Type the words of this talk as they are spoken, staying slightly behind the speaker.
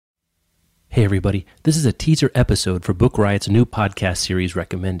Hey everybody, this is a teaser episode for Book Riot's new podcast series,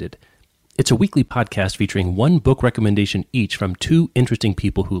 Recommended. It's a weekly podcast featuring one book recommendation each from two interesting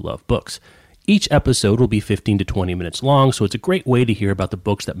people who love books. Each episode will be 15 to 20 minutes long, so it's a great way to hear about the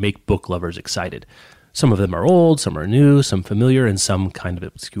books that make book lovers excited. Some of them are old, some are new, some familiar, and some kind of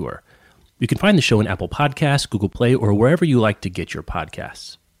obscure. You can find the show in Apple Podcasts, Google Play, or wherever you like to get your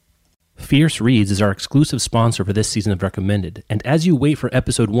podcasts. Fierce Reads is our exclusive sponsor for this season of Recommended, and as you wait for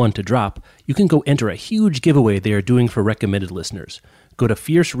episode 1 to drop, you can go enter a huge giveaway they are doing for Recommended listeners. Go to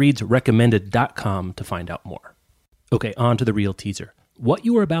fiercereadsrecommended.com to find out more. Okay, on to the real teaser. What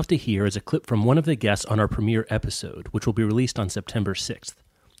you are about to hear is a clip from one of the guests on our premiere episode, which will be released on September 6th.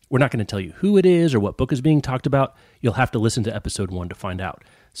 We're not going to tell you who it is or what book is being talked about. You'll have to listen to episode 1 to find out.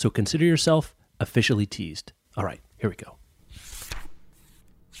 So consider yourself officially teased. All right, here we go.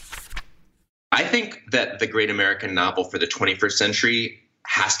 I think that the great American novel for the 21st century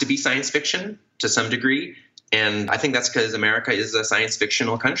has to be science fiction to some degree. And I think that's because America is a science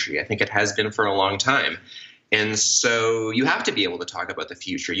fictional country. I think it has been for a long time. And so you have to be able to talk about the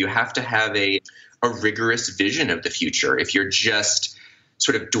future. You have to have a rigorous vision of the future. If you're just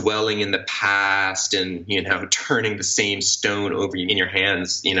sort of dwelling in the past and, turning the same stone over in your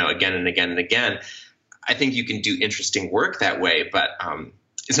hands, again and again and again, I think you can do interesting work that way, but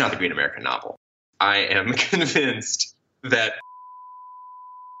it's not the great American novel. I am convinced that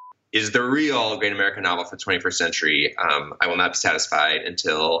is the real great American novel for the 21st century. I will not be satisfied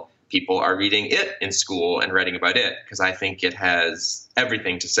until people are reading it in school and writing about it, because I think it has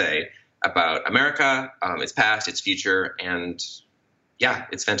everything to say about America, its past, its future, and yeah,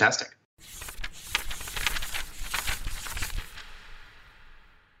 it's fantastic.